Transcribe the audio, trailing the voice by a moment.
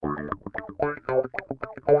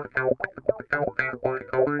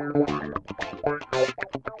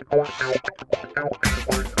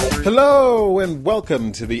Hello and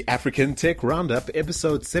welcome to the African Tech Roundup,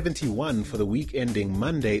 episode 71 for the week ending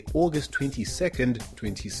Monday, August 22nd,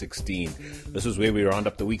 2016. This is where we round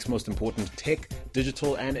up the week's most important tech,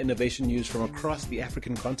 digital and innovation news from across the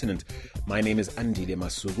African continent. My name is Andile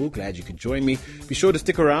Masugu. Glad you could join me. Be sure to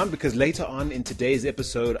stick around because later on in today's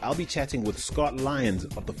episode, I'll be chatting with Scott Lyons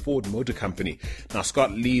of the Ford Motor Company. Now,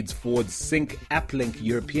 Scott leads Ford's Sync AppLink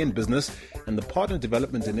European business and the partner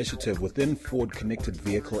development initiative within Ford Connected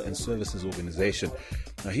Vehicle and Services Organization.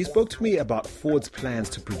 Now, he spoke to me about Ford's plans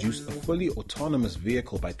to produce a fully autonomous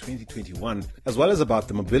vehicle by 2021, as well as about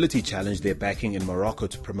the mobility challenge they're backing in Morocco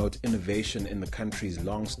to promote innovation in the country's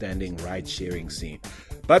long-standing ride-sharing scene.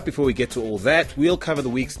 But before we get to all that, we'll cover the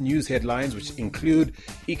week's news headlines, which include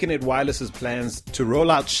Econet Wireless's plans to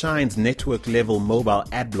roll out Shine's network-level mobile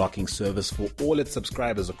ad blocking service for all its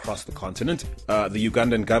subscribers across the continent, the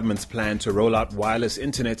Ugandan government's plan to roll out wireless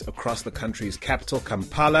internet across the country's capital,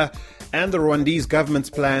 Kampala, and the Rwandese government's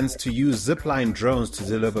plans to use zipline drones to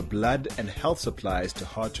deliver blood and health supplies to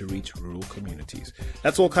hard-to-reach rural communities.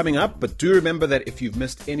 That's all coming up, but do remember that if you've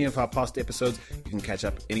missed any of our past episodes, you can catch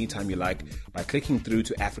up anytime you like by clicking through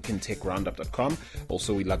to africantechroundup.com.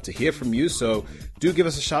 Also, we'd love to hear from you, so do give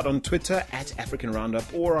us a shout on Twitter at African Roundup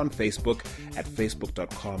or on Facebook at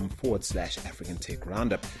facebook.com/African Tech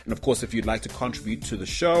Roundup. And of course, if you'd like to contribute to the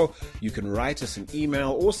show, you can write us an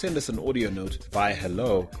email or send us an audio note via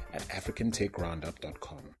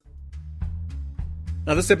hello@africantechroundup.com.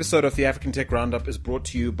 Now, this episode of the African Tech Roundup is brought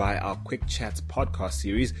to you by our Quick Chats podcast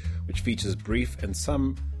series, which features brief and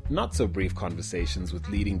some not-so-brief conversations with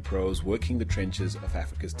leading pros working the trenches of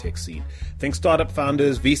Africa's tech scene. Think startup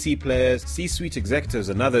founders, VC players, C-suite executives,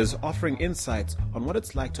 and others offering insights on what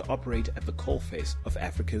it's like to operate at the coalface of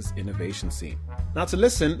Africa's innovation scene. Now, to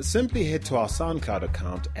listen, simply head to our SoundCloud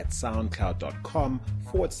account at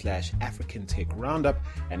soundcloud.com/African Tech Roundup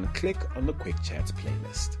and click on the Quick Chats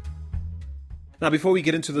playlist. Now, before we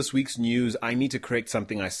get into this week's news, I need to correct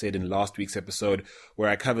something I said in last week's episode where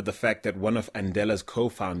I covered the fact that one of Andela's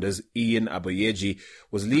co-founders, Ian Aboyeji,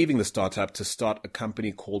 was leaving the startup to start a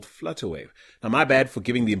company called Flutterwave. Now, my bad for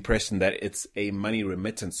giving the impression that it's a money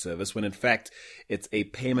remittance service when in fact it's a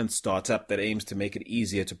payment startup that aims to make it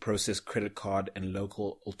easier to process credit card and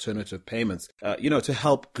local alternative payments, to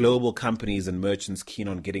help global companies and merchants keen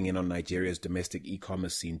on getting in on Nigeria's domestic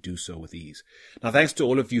e-commerce scene do so with ease. Now, thanks to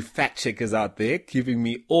all of you fact checkers out there, keeping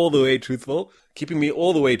me all the way truthful.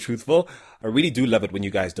 I really do love it when you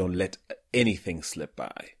guys don't let anything slip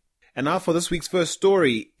by. And now for this week's first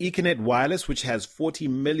story, Econet Wireless, which has 40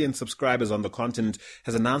 million subscribers on the continent,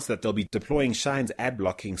 has announced that they'll be deploying Shine's ad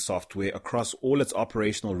blocking software across all its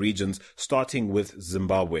operational regions, starting with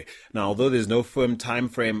Zimbabwe. Now, although there's no firm time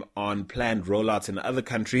frame on planned rollouts in other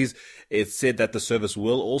countries, it's said that the service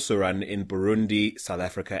will also run in Burundi, South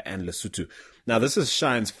Africa, and Lesotho. Now, this is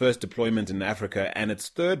Shine's first deployment in Africa and its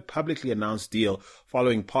third publicly announced deal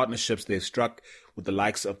following partnerships they've struck with the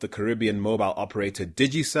likes of the Caribbean mobile operator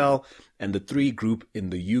Digicel and the Three Group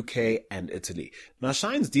in the UK and Italy. Now,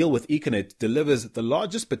 Shine's deal with Econet delivers the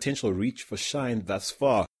largest potential reach for Shine thus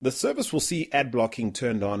far. The service will see ad blocking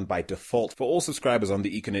turned on by default for all subscribers on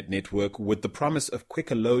the Econet network with the promise of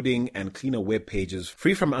quicker loading and cleaner web pages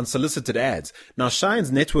free from unsolicited ads. Now,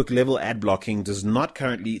 Shine's network-level ad blocking does not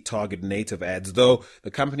currently target native ads, though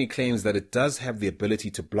the company claims that it does have the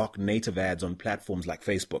ability to block native ads on platforms like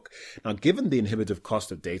Facebook. Now, given the inhibitive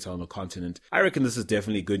cost of data on the continent, I reckon this is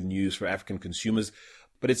definitely good news for African consumers,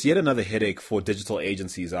 but it's yet another headache for digital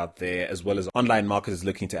agencies out there, as well as online marketers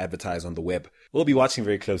looking to advertise on the web. We'll be watching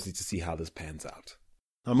very closely to see how this pans out.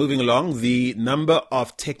 Now, moving along, the number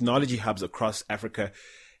of technology hubs across Africa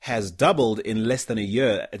has doubled in less than a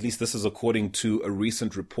year. At least this is according to a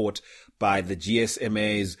recent report by the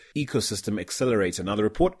GSMA's Ecosystem Accelerator. Now, the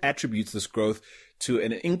report attributes this growth to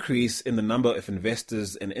an increase in the number of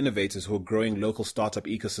investors and innovators who are growing local startup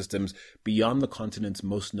ecosystems beyond the continent's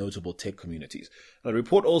most notable tech communities. The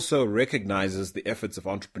report also recognizes the efforts of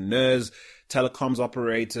entrepreneurs, telecoms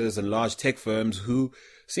operators, and large tech firms who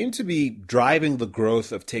seem to be driving the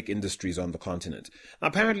growth of tech industries on the continent. Now,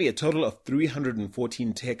 apparently, a total of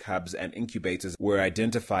 314 tech hubs and incubators were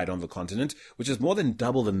identified on the continent, which is more than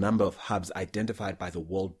double the number of hubs identified by the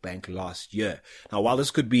World Bank last year. Now, while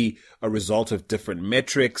this could be a result of different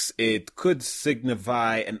metrics, it could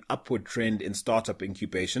signify an upward trend in startup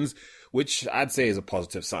incubations, which I'd say is a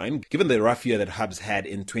positive sign. Given the rough year that hubs had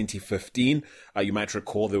in 2015, you might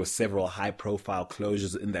recall there were several high-profile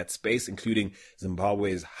closures in that space, including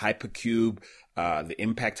Zimbabwe's Hypercube, the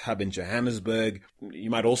Impact Hub in Johannesburg. You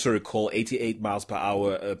might also recall 88 miles per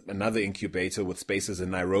hour, another incubator with spaces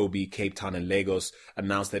in Nairobi, Cape Town, and Lagos,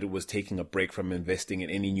 announced that it was taking a break from investing in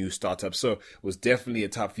any new startups. So it was definitely a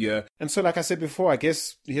tough year. And so, like I said before, I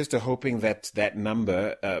guess here's to hoping that that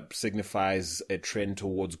number signifies a trend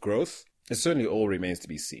towards growth. It certainly all remains to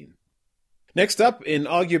be seen. Next up, in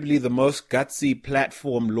arguably the most gutsy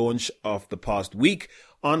platform launch of the past week,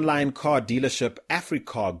 online car dealership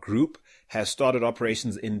Africar Group has started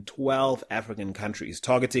operations in 12 African countries,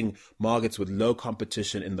 targeting markets with low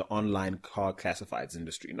competition in the online car classifieds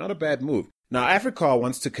industry. Not a bad move. Now, Africar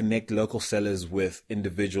wants to connect local sellers with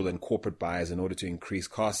individual and corporate buyers in order to increase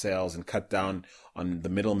car sales and cut down on the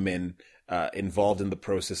middlemen involved in the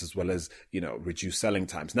process, as well as, reduce selling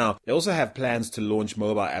times. Now, they also have plans to launch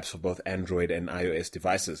mobile apps for both Android and iOS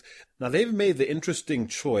devices. Now, they've made the interesting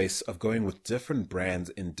choice of going with different brands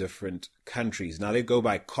in different countries. Now, they go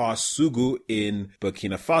by Car Sugu in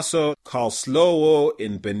Burkina Faso, Car Slowo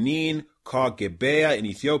in Benin, Car Gebeya in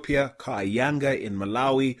Ethiopia, Car Yanga in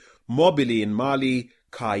Malawi, Mobili in Mali,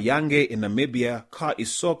 Car Yange in Namibia, Car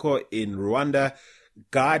Isoko in Rwanda,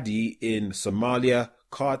 Gadi in Somalia,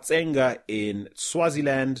 Car Tsenga in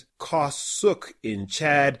Swaziland, Car Suk in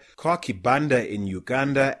Chad, Car Kibanda in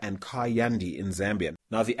Uganda, and Car Yandi in Zambia.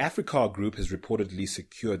 Now, the Africar Group has reportedly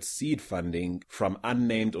secured seed funding from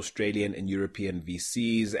unnamed Australian and European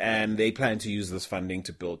VCs, and they plan to use this funding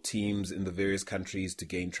to build teams in the various countries to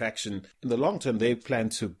gain traction. In the long term, they plan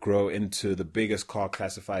to grow into the biggest car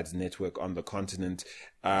classifieds network on the continent.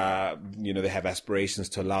 They have aspirations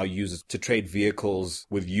to allow users to trade vehicles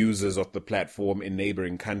with users of the platform in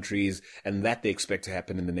neighboring countries, and that they expect to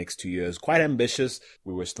happen in the next 2 years. Quite ambitious.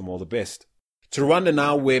 We wish them all the best. To Rwanda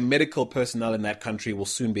now, where medical personnel in that country will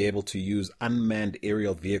soon be able to use unmanned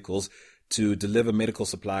aerial vehicles to deliver medical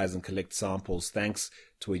supplies and collect samples, thanks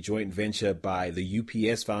to a joint venture by the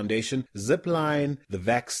UPS Foundation, Zipline, the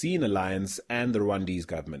Vaccine Alliance, and the Rwandese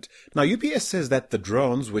government. Now, UPS says that the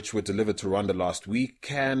drones, which were delivered to Rwanda last week,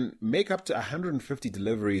 can make up to 150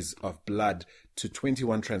 deliveries of blood to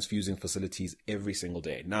 21 transfusing facilities every single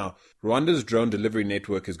day. Now, Rwanda's drone delivery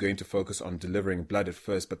network is going to focus on delivering blood at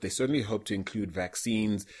first, but they certainly hope to include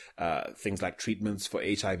vaccines, things like treatments for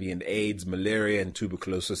HIV and AIDS, malaria, and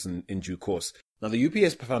tuberculosis in due course. Now, the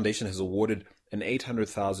UPS Foundation has awarded an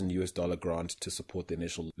 $800,000 grant to support the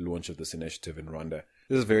initial launch of this initiative in Rwanda.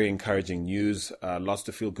 This is very encouraging news, lots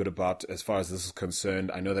to feel good about as far as this is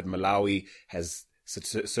concerned. I know that Malawi has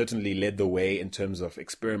certainly led the way in terms of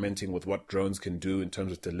experimenting with what drones can do in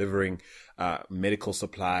terms of delivering medical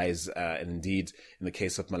supplies, and indeed, in the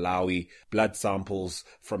case of Malawi, blood samples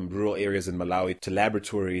from rural areas in Malawi to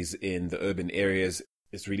laboratories in the urban areas.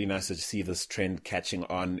 It's really nice to see this trend catching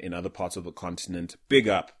on in other parts of the continent. Big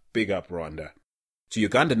up Rwanda. To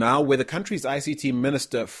Uganda now, where the country's ICT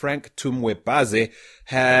minister, Frank Tumwebaze,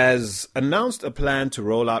 has announced a plan to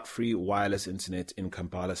roll out free wireless internet in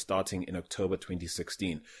Kampala starting in October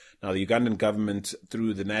 2016. Now, the Ugandan government,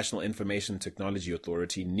 through the National Information Technology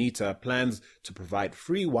Authority, NITA, plans to provide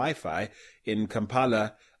free Wi-Fi in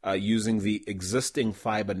Kampala using the existing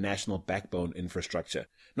fiber national backbone infrastructure.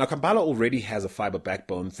 Now, Kampala already has a fiber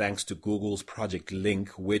backbone thanks to Google's Project Link,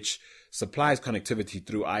 which supplies connectivity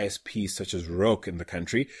through ISPs such as Roke in the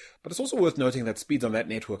country. But it's also worth noting that speeds on that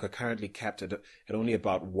network are currently capped at only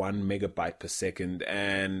about 1 megabyte per second,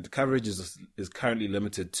 and coverage is currently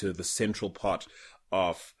limited to the central part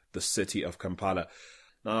of the city of Kampala.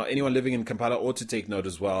 Now, anyone living in Kampala ought to take note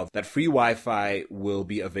as well that free Wi-Fi will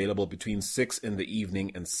be available between 6 in the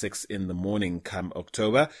evening and 6 in the morning come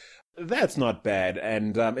October. That's not bad,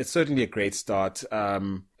 and it's certainly a great start.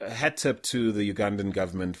 Hat tip to the Ugandan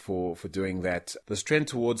government for doing that. This trend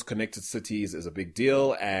towards connected cities is a big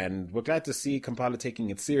deal, and we're glad to see Kampala taking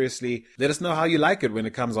it seriously. Let us know how you like it when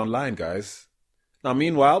it comes online, guys. Now,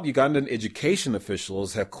 meanwhile, Ugandan education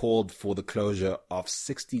officials have called for the closure of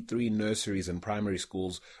 63 nurseries and primary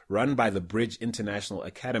schools run by the Bridge International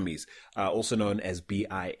Academies, also known as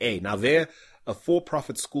BIA. Now, they're a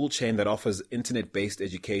for-profit school chain that offers internet-based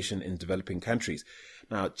education in developing countries.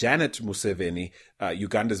 Now, Janet Museveni,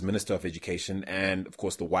 Uganda's Minister of Education, and of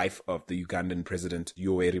course the wife of the Ugandan President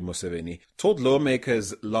Yoweri Museveni, told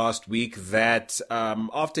lawmakers last week that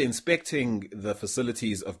after inspecting the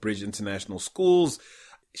facilities of Bridge International Schools,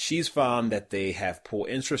 she's found that they have poor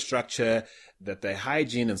infrastructure, that their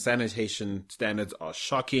hygiene and sanitation standards are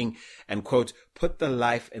shocking, and, quote, put the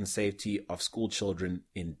life and safety of school children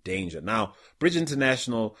in danger. Now, Bridge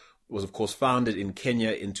International was, of course, founded in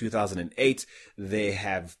Kenya in 2008. They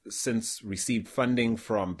have since received funding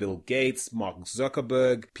from Bill Gates, Mark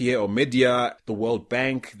Zuckerberg, Pierre Omidyar, the World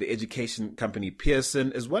Bank, the education company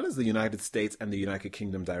Pearson, as well as the United States and the United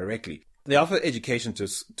Kingdom directly. They offer education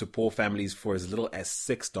to poor families for as little as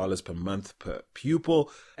 $6 per month per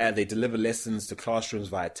pupil. They deliver lessons to classrooms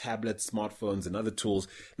via tablets, smartphones, and other tools.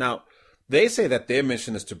 Now, they say that their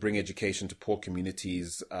mission is to bring education to poor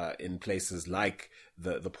communities in places like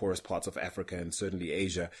the poorest parts of Africa and certainly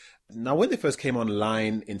Asia. Now, when they first came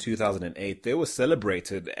online in 2008, they were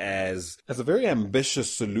celebrated as a very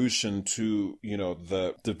ambitious solution to,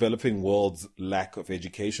 the developing world's lack of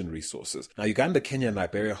education resources. Now, Uganda, Kenya, and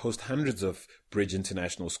Liberia host hundreds of Bridge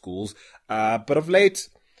International schools, but of late,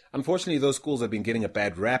 unfortunately, those schools have been getting a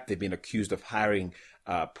bad rap. They've been accused of hiring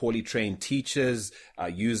poorly trained teachers,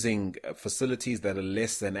 using facilities that are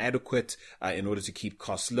less than adequate in order to keep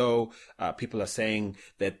costs low. People are saying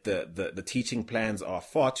that the teaching plans are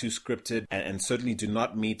far too scripted and certainly do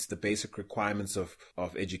not meet the basic requirements of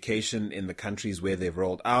education in the countries where they've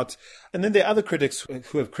rolled out. And then there are other critics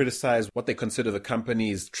who have criticized what they consider the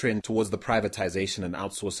company's trend towards the privatization and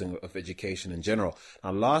outsourcing of education in general.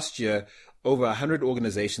 Now, last year, over 100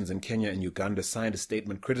 organizations in Kenya and Uganda signed a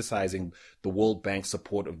statement criticizing the World Bank's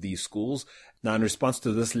support of these schools. Now, in response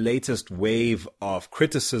to this latest wave of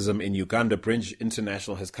criticism in Uganda, Bridge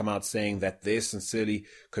International has come out saying that they're sincerely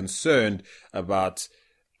concerned about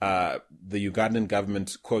the Ugandan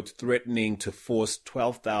government, quote, threatening to force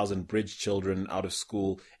 12,000 Bridge children out of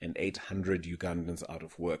school and 800 Ugandans out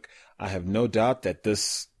of work. I have no doubt that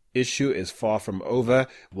this issue is far from over.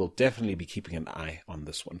 We'll definitely be keeping an eye on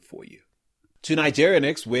this one for you. To Nigeria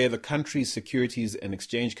next, where the country's Securities and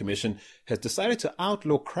Exchange Commission has decided to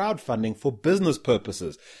outlaw crowdfunding for business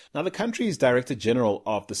purposes. Now, the country's Director General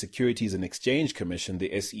of the Securities and Exchange Commission,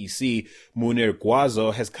 the SEC, Munir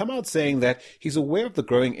Gwazo, has come out saying that he's aware of the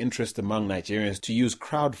growing interest among Nigerians to use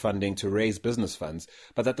crowdfunding to raise business funds,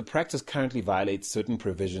 but that the practice currently violates certain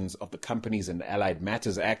provisions of the Companies and Allied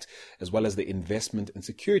Matters Act, as well as the Investment and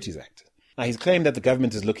Securities Act. Now, he's claimed that the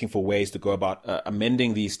government is looking for ways to go about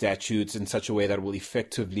amending these statutes in such a way that will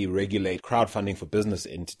effectively regulate crowdfunding for business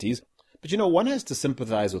entities. But one has to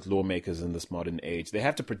sympathize with lawmakers in this modern age. They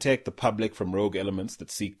have to protect the public from rogue elements that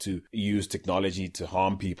seek to use technology to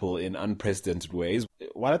harm people in unprecedented ways,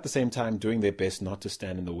 while at the same time doing their best not to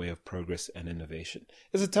stand in the way of progress and innovation.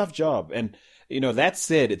 It's a tough job. And, that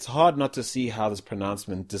said, it's hard not to see how this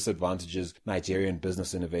pronouncement disadvantages Nigerian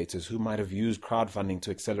business innovators who might have used crowdfunding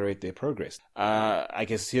to accelerate their progress. I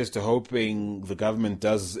guess here's to hoping the government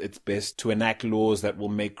does its best to enact laws that will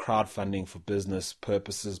make crowdfunding for business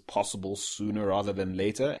purposes possible sooner rather than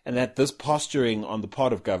later, and that this posturing on the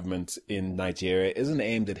part of government in Nigeria isn't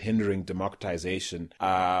aimed at hindering democratization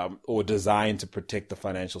or designed to protect the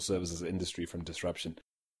financial services industry from disruption.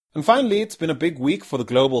 And finally, it's been a big week for the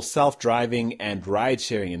global self-driving and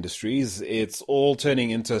ride-sharing industries. It's all turning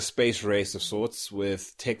into a space race of sorts,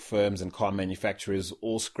 with tech firms and car manufacturers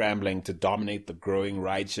all scrambling to dominate the growing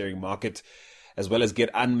ride-sharing market, as well as get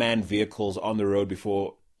unmanned vehicles on the road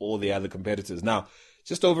before all the other competitors. Now,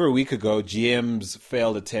 just over a week ago, GM's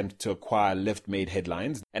failed attempt to acquire Lyft made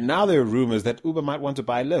headlines, and now there are rumors that Uber might want to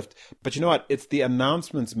buy Lyft. But you know what? It's the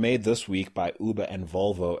announcements made this week by Uber and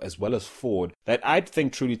Volvo, as well as Ford, that I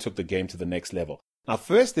think truly took the game to the next level. Now,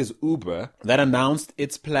 first is Uber, that announced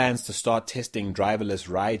its plans to start testing driverless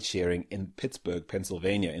ride sharing in Pittsburgh,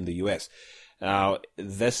 Pennsylvania, in the US. Now,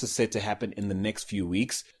 this is set to happen in the next few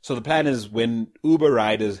weeks. So the plan is when Uber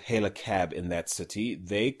riders hail a cab in that city,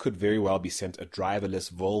 they could very well be sent a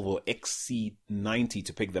driverless Volvo XC90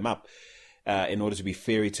 to pick them up in order to be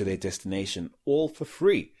ferried to their destination, all for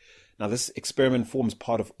free. Now, this experiment forms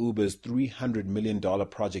part of Uber's $300 million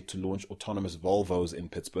project to launch autonomous Volvos in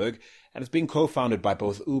Pittsburgh, and it's being co-founded by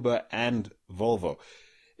both Uber and Volvo.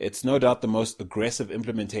 It's no doubt the most aggressive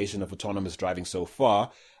implementation of autonomous driving so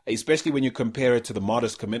far, especially when you compare it to the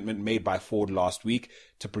modest commitment made by Ford last week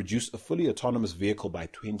to produce a fully autonomous vehicle by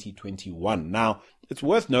 2021. Now, it's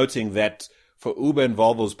worth noting that for Uber and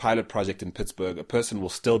Volvo's pilot project in Pittsburgh, a person will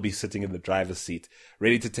still be sitting in the driver's seat,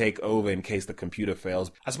 ready to take over in case the computer fails.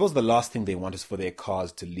 I suppose the last thing they want is for their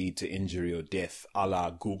cars to lead to injury or death, a la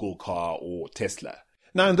Google car or Tesla.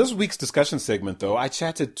 Now, in this week's discussion segment, though, I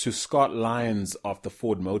chatted to Scott Lyons of the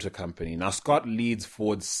Ford Motor Company. Now, Scott leads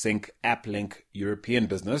Ford's Sync AppLink European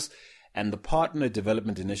business and the Partner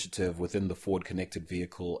Development Initiative within the Ford Connected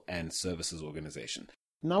Vehicle and Services organization.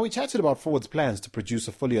 Now, we chatted about Ford's plans to produce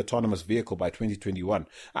a fully autonomous vehicle by 2021.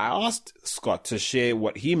 I asked Scott to share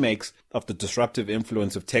what he makes of the disruptive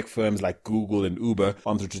influence of tech firms like Google and Uber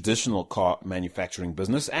on the traditional car manufacturing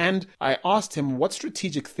business, and I asked him what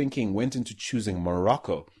strategic thinking went into choosing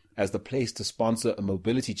Morocco as the place to sponsor a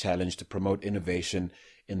mobility challenge to promote innovation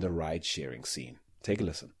in the ride-sharing scene. Take a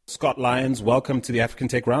listen. Scott Lyons, welcome to the African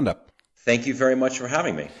Tech Roundup. Thank you very much for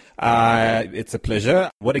having me. It's a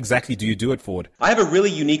pleasure. What exactly do you do at Ford? I have a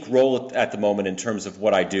really unique role at the moment in terms of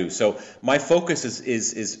what I do. So my focus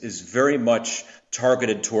is very much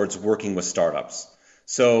targeted towards working with startups.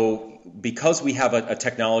 So because we have a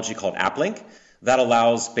technology called AppLink that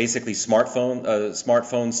allows basically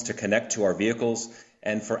smartphones to connect to our vehicles,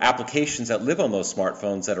 and for applications that live on those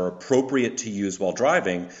smartphones that are appropriate to use while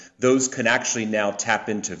driving, those can actually now tap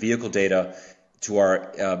into vehicle data, to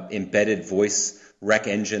our embedded voice rec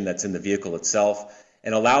engine that's in the vehicle itself,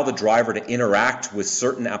 and allow the driver to interact with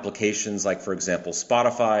certain applications like, for example,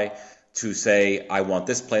 Spotify, to say, I want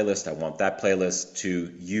this playlist, I want that playlist,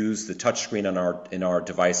 to use the touchscreen in our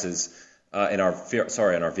devices, in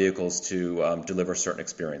our vehicles to deliver certain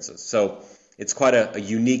experiences. So it's quite a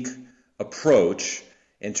unique approach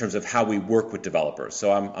in terms of how we work with developers.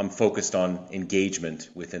 So I'm focused on engagement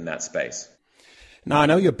within that space. Now, I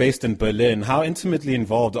know you're based in Berlin. How intimately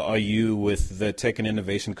involved are you with the tech and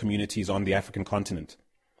innovation communities on the African continent?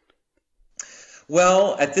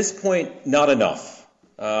 Well, at this point, not enough.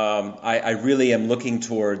 I really am looking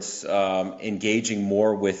towards engaging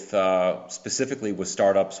more with, specifically with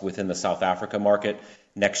startups within the South Africa market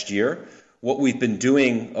next year. What we've been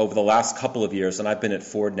doing over the last couple of years, and I've been at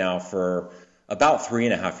Ford now for about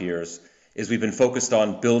 3.5 years, is we've been focused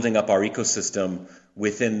on building up our ecosystem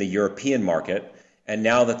within the European market. And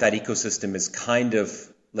now that ecosystem is kind of,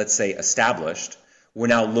 let's say, established, we're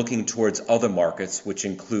now looking towards other markets, which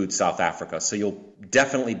include South Africa. So you'll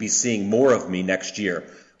definitely be seeing more of me next year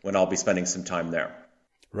when I'll be spending some time there.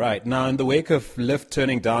 Right. Now, in the wake of Lyft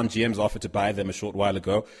turning down GM's offer to buy them a short while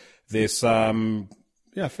ago, there's fairly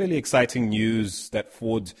exciting news that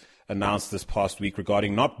Ford announced this past week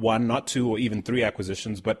regarding not one, not two, or even 3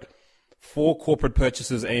 acquisitions, but 4 corporate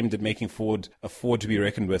purchases aimed at making Ford a Ford to be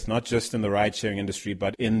reckoned with, not just in the ride-sharing industry,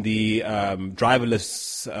 but in the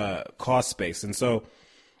driverless car space. And so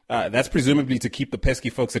that's presumably to keep the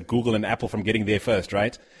pesky folks at Google and Apple from getting there first,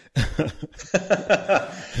 right?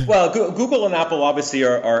 Well, Google and Apple obviously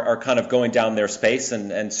are kind of going down their space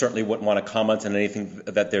and certainly wouldn't want to comment on anything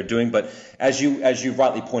that they're doing. But as you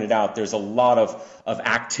rightly pointed out, there's a lot of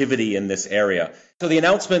activity in this area. So the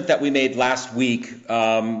announcement that we made last week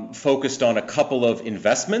focused on a couple of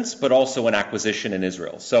investments, but also an acquisition in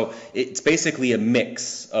Israel. So it's basically a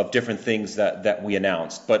mix of different things that we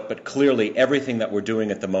announced. But clearly, everything that we're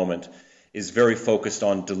doing at the moment is very focused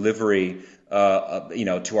on delivery,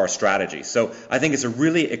 to our strategy. So I think it's a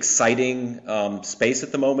really exciting space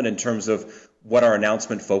at the moment in terms of what our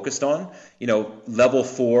announcement focused on. Level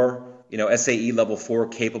 4. SAE level 4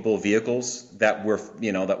 capable vehicles that will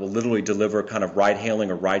literally deliver kind of ride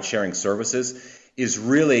hailing or ride sharing services is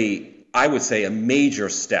really, I would say, a major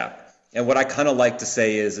step. And what I kind of like to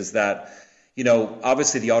say is that,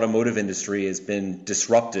 obviously the automotive industry has been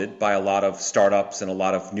disrupted by a lot of startups and a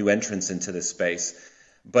lot of new entrants into this space.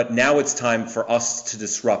 But now it's time for us to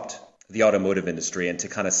disrupt the automotive industry and to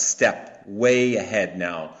kind of step way ahead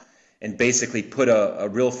now and basically put a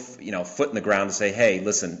real, foot in the ground and say, hey,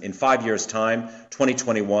 listen, in 5 years' time,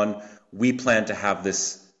 2021, we plan to have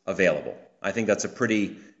this available. I think that's a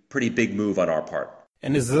pretty big move on our part.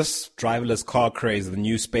 And is this driverless car craze the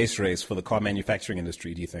new space race for the car manufacturing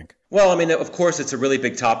industry, do you think? Well, I mean, of course, it's a really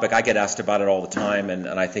big topic. I get asked about it all the time, and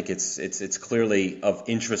I think it's clearly of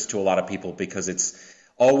interest to a lot of people because it's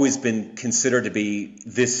always been considered to be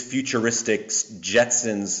this futuristic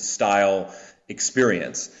Jetsons-style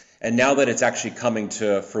experience. And now that it's actually coming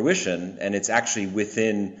to fruition and it's actually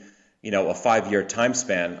within, a 5-year time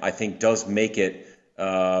span, I think does make it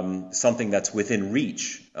something that's within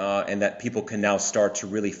reach and that people can now start to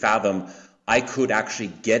really fathom, I could actually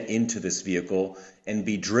get into this vehicle and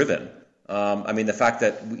be driven. The fact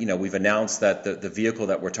that, we've announced that the vehicle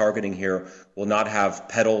that we're targeting here will not have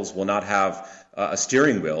pedals, will not have a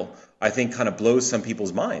steering wheel, I think kind of blows some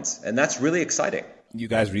people's minds. And that's really exciting. You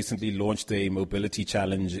guys recently launched a mobility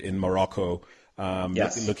challenge in Morocco,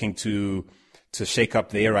 yes. Looking to shake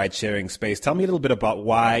up their ride-sharing space. Tell me a little bit about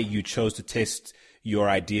why you chose to test your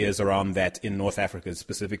ideas around that in North Africa,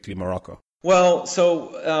 specifically Morocco. Well,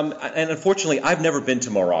 so, and unfortunately, I've never been to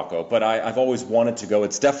Morocco, but I've always wanted to go.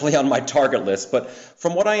 It's definitely on my target list. But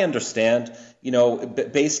from what I understand,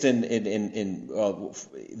 based in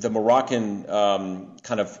the Moroccan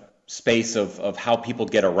kind of space of how people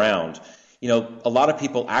get around, a lot of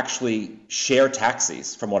people actually share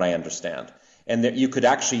taxis, from what I understand. And that you could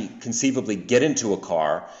actually conceivably get into a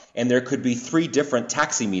car, and there could be 3 different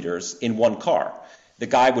taxi meters in one car. The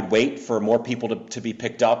guy would wait for more people to be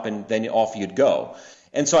picked up, and then off you'd go.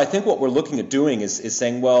 And so I think what we're looking at doing is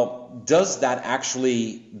saying, well, does that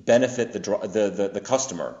actually benefit the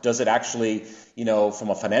customer? Does it actually, from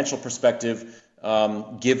a financial perspective,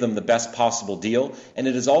 give them the best possible deal? And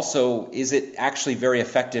is it actually very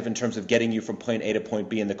effective in terms of getting you from point A to point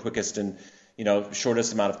B in the quickest and,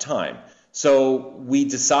 shortest amount of time? So we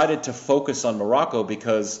decided to focus on Morocco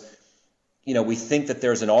because, we think that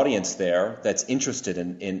there's an audience there that's interested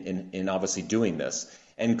in obviously doing this.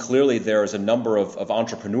 And clearly there's a number of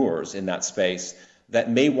entrepreneurs in that space that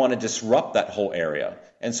may want to disrupt that whole area.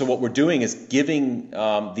 And so what we're doing is giving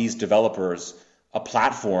these developers a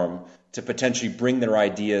platform to potentially bring their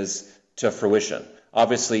ideas to fruition.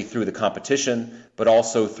 Obviously through the competition, but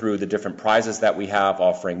also through the different prizes that we have,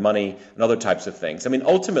 offering money and other types of things. I mean,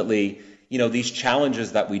 ultimately, these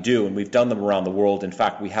challenges that we do, and we've done them around the world. In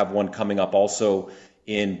fact, we have one coming up also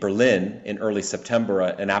in Berlin in early September,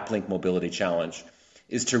 an AppLink Mobility Challenge,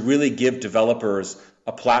 is to really give developers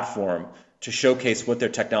a platform to showcase what their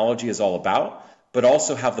technology is all about, but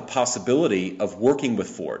also have the possibility of working with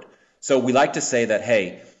Ford. So we like to say that,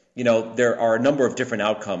 hey, there are a number of different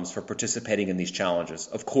outcomes for participating in these challenges.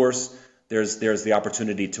 Of course, there's the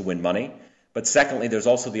opportunity to win money, but secondly, there's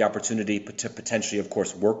also the opportunity to potentially, of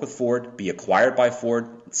course, work with Ford, be acquired by Ford,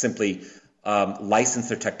 simply license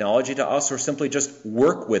their technology to us, or simply just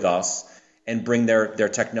work with us and bring their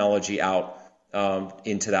technology out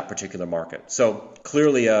into that particular market. So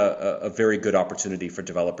clearly a very good opportunity for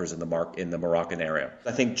developers in the Moroccan area.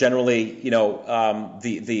 I think generally,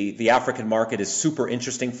 the African market is super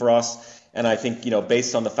interesting for us. And I think,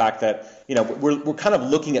 based on the fact that, we're kind of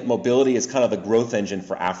looking at mobility as kind of the growth engine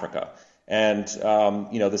for Africa. And,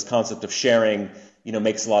 this concept of sharing,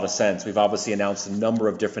 makes a lot of sense. We've obviously announced a number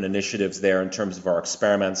of different initiatives there in terms of our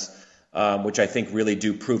experiments, which I think really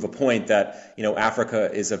do prove a point that, Africa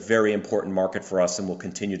is a very important market for us and will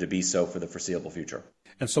continue to be so for the foreseeable future.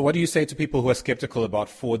 And so what do you say to people who are skeptical about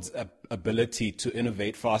Ford's ability to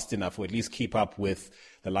innovate fast enough, or at least keep up with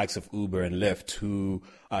the likes of Uber and Lyft, who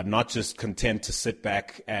are not just content to sit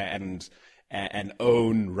back and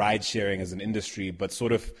own ride sharing as an industry, but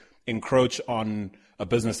sort of encroach on a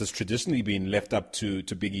business that's traditionally been left up to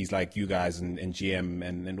biggies like you guys and GM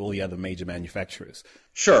and all the other major manufacturers?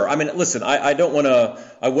 Sure. I mean, listen, I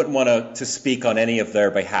wouldn't want to speak on any of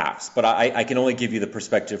their behalfs, but I can only give you the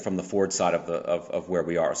perspective from the Ford side of where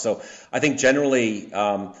we are. So I think generally,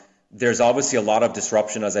 there's obviously a lot of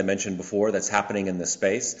disruption, as I mentioned before, that's happening in this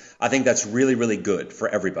space. I think that's really, really good for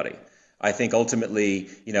everybody. I think ultimately,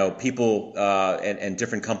 people and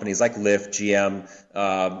different companies like Lyft,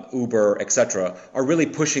 GM, Uber, etc., are really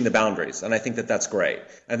pushing the boundaries, and I think that that's great.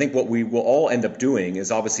 I think what we will all end up doing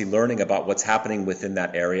is obviously learning about what's happening within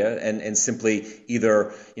that area, and simply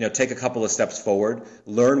either take a couple of steps forward,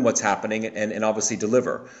 learn what's happening, and obviously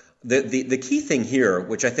deliver. The key thing here,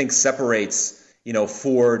 which I think separates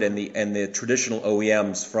Ford and the traditional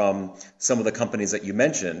OEMs from some of the companies that you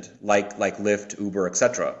mentioned, like Lyft, Uber,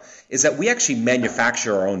 etc., is that we actually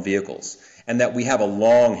manufacture our own vehicles, and that we have a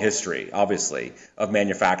long history, obviously, of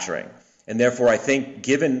manufacturing. And therefore, I think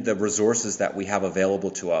given the resources that we have available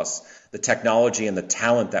to us, the technology and the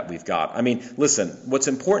talent that we've got. I mean, listen, what's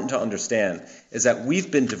important to understand is that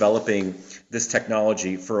we've been developing this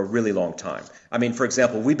technology for a really long time. I mean, for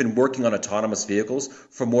example, we've been working on autonomous vehicles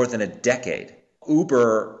for more than a decade.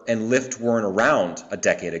 Uber and Lyft weren't around a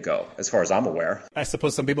decade ago, as far as I'm aware. I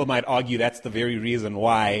suppose some people might argue that's the very reason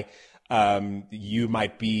why you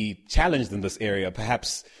might be challenged in this area,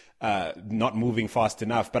 perhaps not moving fast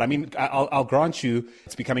enough. But I mean, I'll grant you,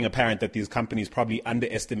 it's becoming apparent that these companies probably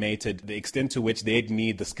underestimated the extent to which they'd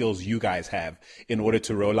need the skills you guys have in order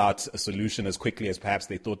to roll out a solution as quickly as perhaps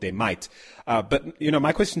they thought they might. But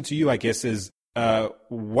my question to you, I guess, is,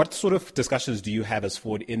 what sort of discussions do you have as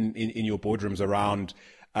Ford in your boardrooms around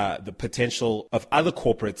the potential of other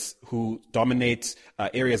corporates who dominate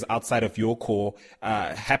areas outside of your core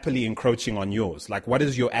happily encroaching on yours? Like, what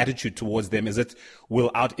is your attitude towards them? Is it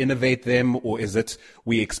we'll out-innovate them, or is it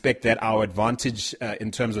we expect that our advantage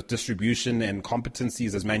in terms of distribution and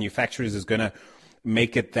competencies as manufacturers is going to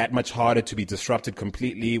make it that much harder to be disrupted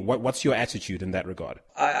completely? What's your attitude in that regard?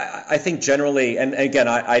 I think generally, and again,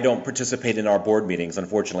 I don't participate in our board meetings,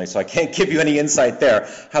 unfortunately, so I can't give you any insight there.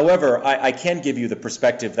 However, I can give you the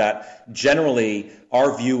perspective that generally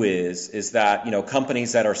our view is that,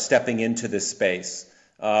 companies that are stepping into this space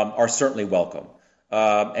are certainly welcome.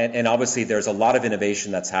 And obviously there's a lot of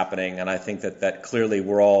innovation that's happening. And I think that clearly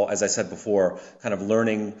we're all, as I said before, kind of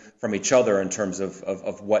learning from each other in terms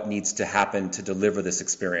of what needs to happen to deliver this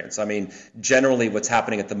experience. I mean, generally what's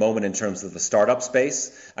happening at the moment in terms of the startup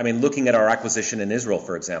space, I mean, looking at our acquisition in Israel,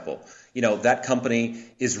 for example, that company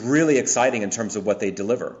is really exciting in terms of what they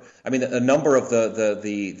deliver. I mean, a number of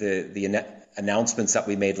the announcements that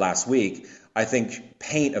we made last week, I think,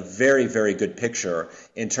 paint a very, very good picture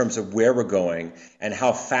in terms of where we're going and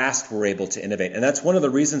how fast we're able to innovate. And that's one of the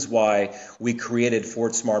reasons why we created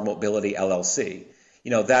Ford Smart Mobility LLC.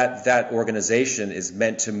 That organization is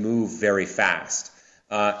meant to move very fast,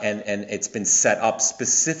 and it's been set up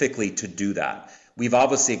specifically to do that. We've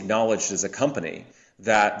obviously acknowledged as a company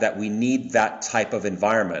that we need that type of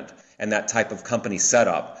environment and that type of company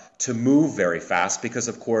setup to move very fast because,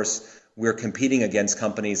 of course, we're competing against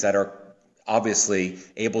companies that are obviously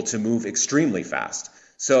able to move extremely fast.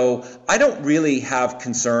 So I don't really have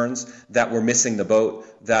concerns that we're missing the boat,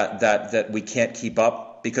 that we can't keep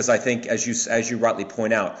up, because I think, as you rightly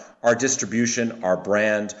point out, our distribution, our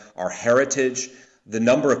brand, our heritage, the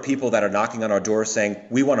number of people that are knocking on our door saying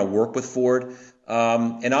we want to work with Ford,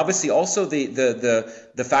 and obviously also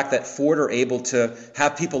the fact that Ford are able to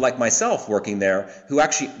have people like myself working there who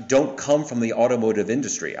actually don't come from the automotive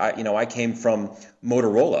industry. I came from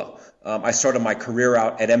Motorola. I started my career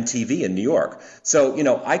out at MTV in New York. So,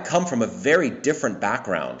 I come from a very different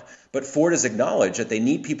background, but Ford has acknowledged that they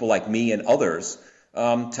need people like me and others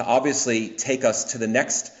to obviously take us to the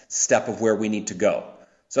next step of where we need to go.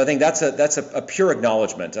 So I think that's a pure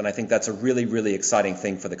acknowledgement, and I think that's a really, really exciting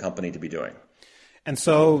thing for the company to be doing. And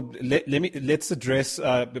so let's address,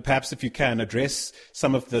 perhaps if you can, address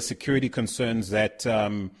some of the security concerns that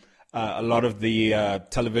a lot of the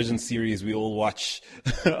television series we all watch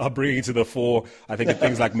are bringing to the fore. I think of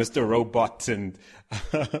things like Mr. Robot and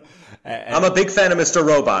I'm a big fan of Mr.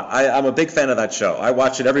 Robot. I'm a big fan of that show. I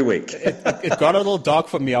watch it every week. It got a little dark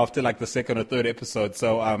for me after like the second or third episode,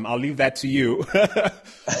 so I'll leave that to you.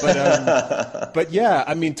 But yeah,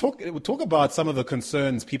 I mean, talk about some of the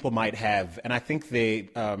concerns people might have, and I think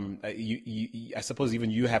I suppose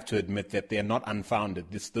even you have to admit that they're not unfounded.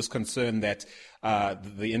 This concern that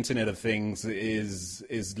the Internet of Things is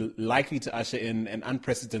likely to usher in an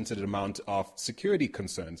unprecedented amount of security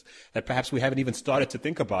concerns that perhaps we haven't even started to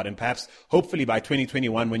think about. And perhaps, hopefully by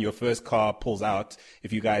 2021, when your first car pulls out,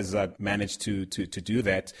 if you guys manage to do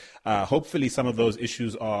that, hopefully some of those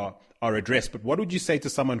issues are addressed. But what would you say to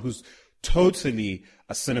someone who's totally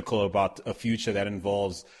cynical about a future that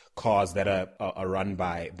involves cars that are run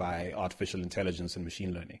by artificial intelligence and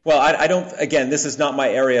machine learning? Well, I don't, again, this is not my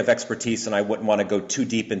area of expertise, and I wouldn't want to go too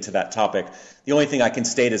deep into that topic. The only thing I can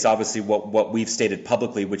state is obviously what we've stated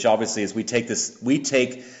publicly, which obviously is we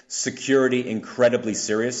take security incredibly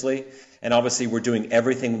seriously. And obviously we're doing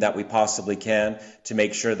everything that we possibly can to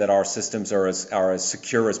make sure that our systems are as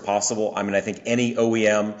secure as possible. I mean, I think any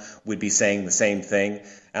OEM would be saying the same thing.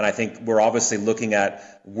 And I think we're obviously looking at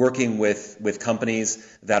working with companies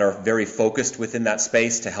that are very focused within that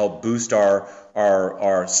space to help boost our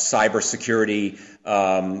cybersecurity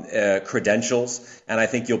credentials. And I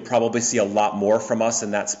think you'll probably see a lot more from us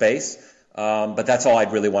in that space. But that's all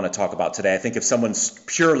I'd really want to talk about today. I think if someone's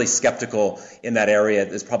purely skeptical in that area,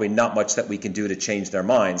 there's probably not much that we can do to change their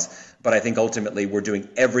minds. But I think ultimately we're doing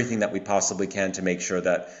everything that we possibly can to make sure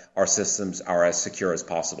that our systems are as secure as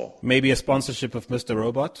possible. Maybe a sponsorship of Mr.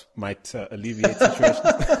 Robot might alleviate situations.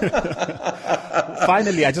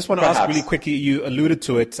 Finally, I just want to ask really quickly, you alluded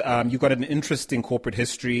to it. You've got an interesting corporate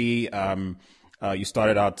history. You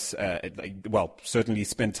started out, certainly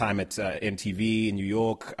spent time at MTV in New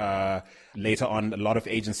York. Later on, a lot of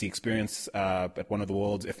agency experience at one of the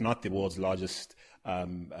world's, if not the world's largest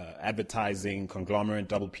advertising conglomerate,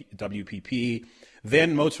 WPP,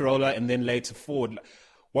 then Motorola, and then later Ford.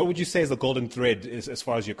 What would you say is the golden thread as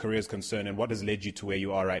far as your career is concerned, and what has led you to where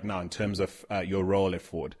you are right now in terms of your role at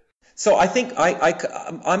Ford? So I think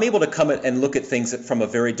I'm able to come and look at things from a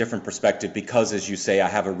very different perspective because, as you say, I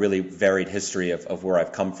have a really varied history of where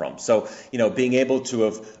I've come from. So, being able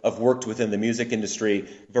to have worked within the music industry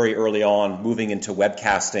very early on, moving into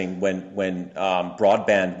webcasting when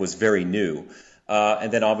broadband was very new,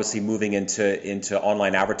 and then obviously moving into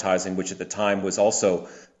online advertising, which at the time was also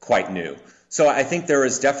quite new. So I think there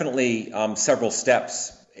is definitely several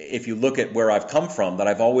steps, if you look at where I've come from, that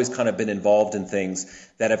I've always kind of been involved in things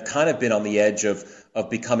that have kind of been on the edge of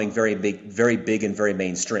becoming very big and very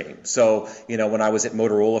mainstream. So, when I was at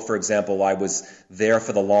Motorola, for example, I was there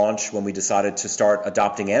for the launch when we decided to start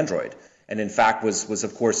adopting Android. And in fact was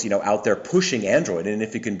of course, out there pushing Android. And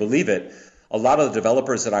if you can believe it, a lot of the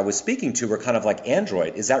developers that I was speaking to were kind of like,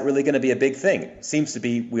 Android, is that really going to be a big thing? Seems to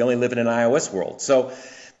be, we only live in an iOS world. So,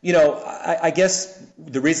 I guess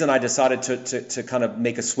the reason I decided to kind of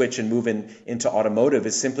make a switch and move into automotive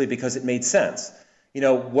is simply because it made sense.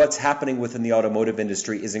 What's happening within the automotive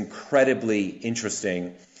industry is incredibly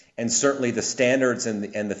interesting. And certainly the standards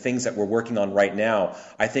and the things that we're working on right now,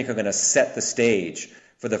 I think are going to set the stage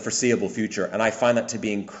for the foreseeable future. And I find that to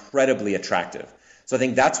be incredibly attractive. So I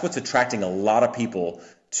think that's what's attracting a lot of people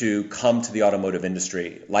to come to the automotive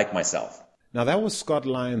industry like myself. Now, that was Scott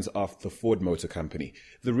Lyons of the Ford Motor Company.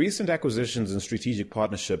 The recent acquisitions and strategic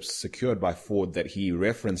partnerships secured by Ford that he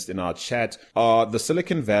referenced in our chat are the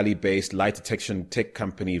Silicon Valley-based light detection tech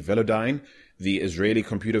company Velodyne, the Israeli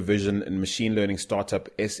computer vision and machine learning startup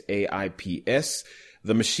SAIPS,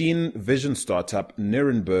 the machine vision startup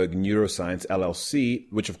Nirenberg Neuroscience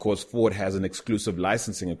LLC, which of course Ford has an exclusive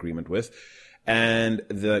licensing agreement with, and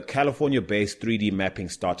the California-based 3D mapping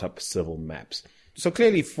startup Civil Maps. So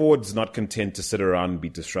clearly Ford's not content to sit around and be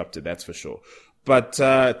disrupted, that's for sure. But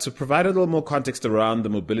to provide a little more context around the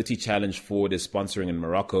mobility challenge Ford is sponsoring in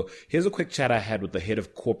Morocco, here's a quick chat I had with the head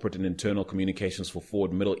of corporate and internal communications for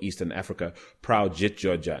Ford Middle East and Africa, Praojit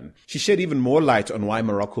Jorjan. She shed even more light on why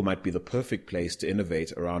Morocco might be the perfect place to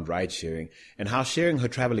innovate around ride-sharing and how sharing her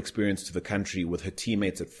travel experience to the country with her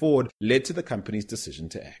teammates at Ford led to the company's decision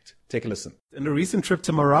to act. Take a listen. And a recent trip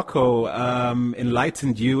to Morocco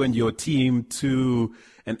enlightened you and your team to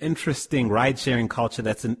an interesting ride-sharing culture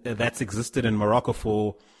that's existed in Morocco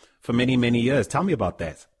for many, many years. Tell me about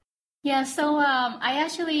that. Yeah, so I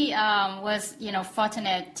actually was,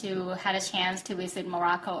 fortunate to had a chance to visit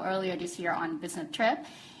Morocco earlier this year on business trip.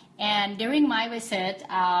 And during my visit,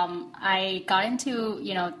 I got into,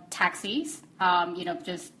 taxis,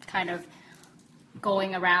 just kind of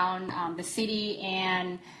going around the city,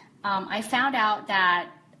 and I found out that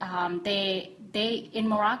they in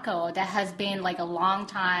Morocco, there has been like a long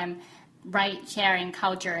time ride-sharing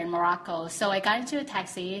culture in Morocco. So I got into a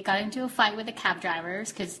taxi, got into a fight with the cab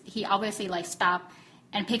drivers because he obviously stopped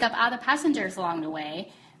and pick up other passengers along the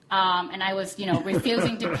way. And I was,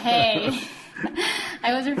 refusing to pay.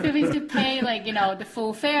 I was refusing to pay the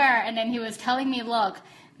full fare. And then he was telling me, look,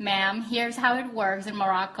 ma'am, here's how it works in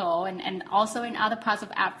Morocco and also in other parts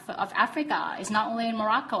of Africa. It's not only in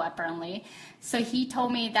Morocco, apparently. So he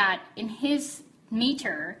told me that in his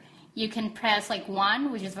meter, you can press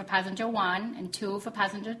 1, which is for passenger 1, and 2 for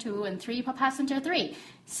passenger 2, and 3 for passenger 3.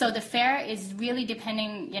 So the fare is really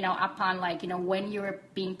depending, upon when you're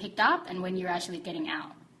being picked up and when you're actually getting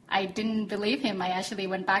out. I didn't believe him. I actually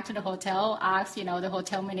went back to the hotel, asked, the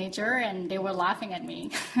hotel manager, and they were laughing at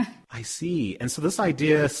me. I see. And so this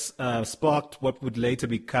idea sparked what would later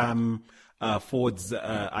become Ford's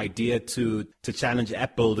idea to challenge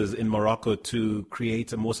app builders in Morocco to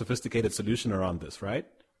create a more sophisticated solution around this, right?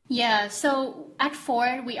 Yeah, so at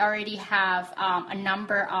Ford, we already have a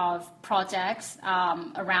number of projects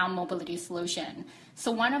around mobility solution. So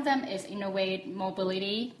one of them is Innovate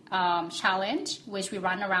Mobility Challenge, which we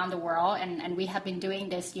run around the world, and we have been doing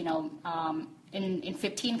this, in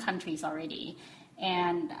 15 countries already.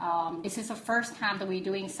 And this is the first time that we're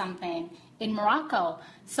doing something in Morocco.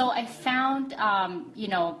 So I found,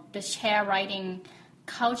 the share riding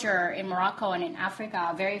culture in Morocco and in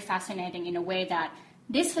Africa very fascinating in a way that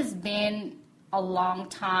this has been a long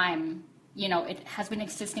time. It has been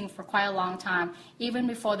existing for quite a long time, even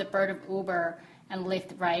before the birth of Uber and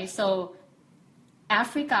Lyft, right? So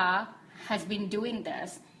Africa has been doing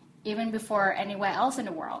this even before anywhere else in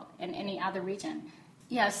the world, in any other region.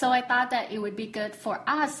 Yeah, so I thought that it would be good for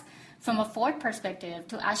us, from a Ford perspective,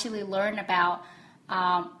 to actually learn about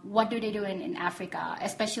what do they do in Africa,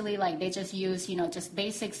 especially they just use, just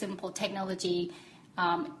basic, simple technology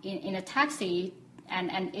in a taxi,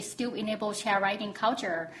 and it still enables share riding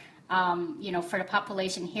culture, for the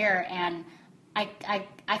population here. And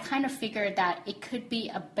I kind of figured that it could be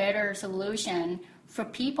a better solution for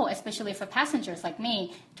people, especially for passengers like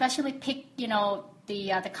me, to actually pick,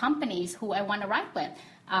 the companies who I want to ride with.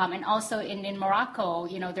 And also in Morocco,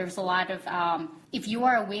 there's a lot of, if you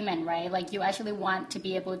are a woman, right, you actually want to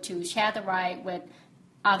be able to share the ride with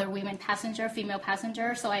other women passenger, female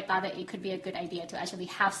passenger. So I thought that it could be a good idea to actually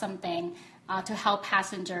have something to help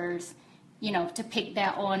passengers, to pick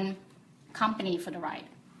their own company for the ride.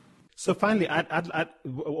 So finally,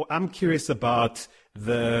 I'm curious about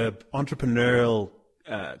the entrepreneurial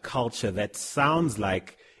culture that sounds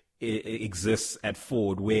like it exists at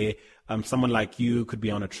Ford, where someone like you could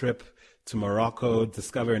be on a trip to Morocco,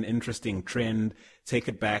 discover an interesting trend, take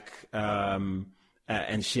it back and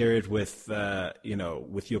share it with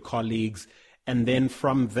with your colleagues, and then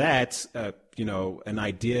from that an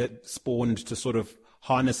idea spawned to sort of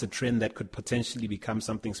harness a trend that could potentially become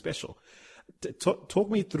something special. Talk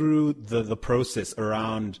me through the process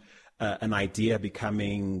around an idea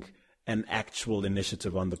becoming an actual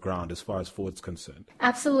initiative on the ground as far as Ford's concerned.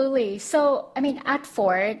 Absolutely. So, at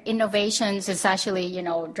Ford, innovations is actually,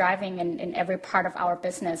 driving in every part of our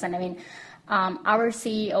business. And our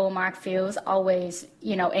CEO, Mark Fields, always,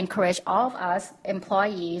 encourage all of us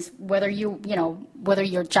employees, whether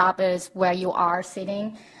your job is where you are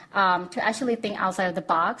sitting, to actually think outside of the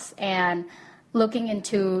box and looking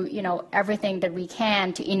into, everything that we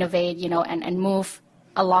can to innovate, and move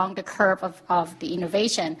along the curve of the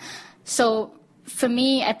innovation. So for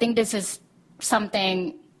me, I think this is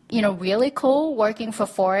something, really cool working for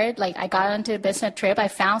Ford. Like, I got onto a business trip. I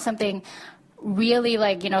found something really,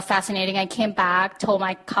 fascinating. I came back, told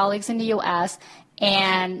my colleagues in the U.S.,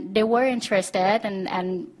 and they were interested.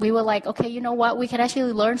 And we were like, okay, you know what? We can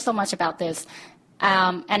actually learn so much about this.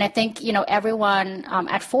 And I think, everyone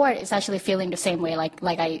at Ford is actually feeling the same way,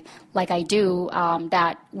 like I do,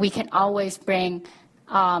 that we can always bring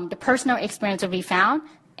the personal experience that we found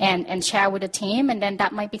and share with the team, and then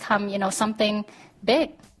that might become, something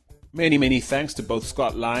big. Many, many thanks to both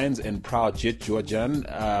Scott Lyons and Praojit Georgian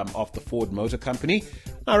of the Ford Motor Company.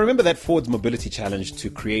 Now, remember that Ford's mobility challenge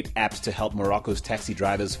to create apps to help Morocco's taxi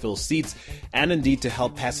drivers fill seats and indeed to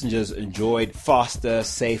help passengers enjoy faster,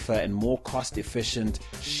 safer, and more cost-efficient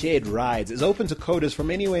shared rides is open to coders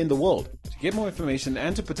from anywhere in the world. To get more information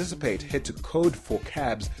and to participate, head to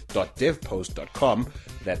code4cabs.devpost.com.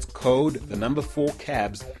 That's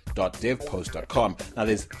code4cabs.devpost.com. Now,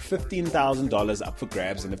 there's $15,000 up for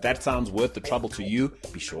grabs, and if that sounds worth the trouble to you,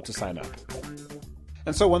 be sure to sign up.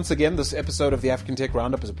 And so once again, this episode of the African Tech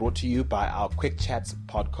Roundup is brought to you by our Quick Chats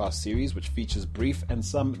podcast series, which features brief and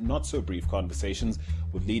some not so brief conversations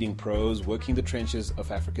with leading pros working the trenches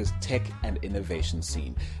of Africa's tech and innovation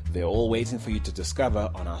scene. They're all waiting for you to discover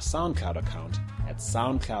on our SoundCloud account at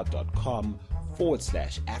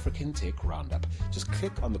soundcloud.com/African Tech Roundup. Just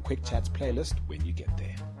click on the Quick Chats playlist when you get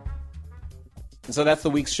there. And so that's the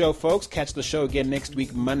week's show, folks. Catch the show again next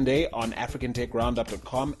week, Monday, on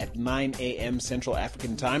AfricanTechRoundup.com at 9 a.m. Central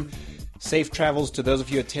African Time. Safe travels to those of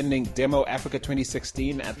you attending Demo Africa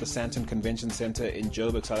 2016 at the Sandton Convention Center in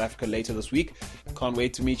Joburg, South Africa later this week. Can't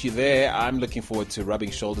wait to meet you there. I'm looking forward to rubbing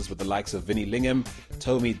shoulders with the likes of Vinnie Lingham,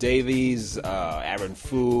 Tommy Davies, Aaron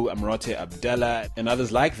Fu, Amrote Abdallah, and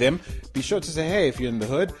others like them. Be sure to say hey if you're in the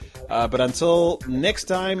hood. But until next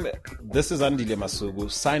time, this is Andile Masuku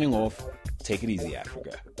signing off. Take it easy,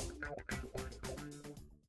 Africa.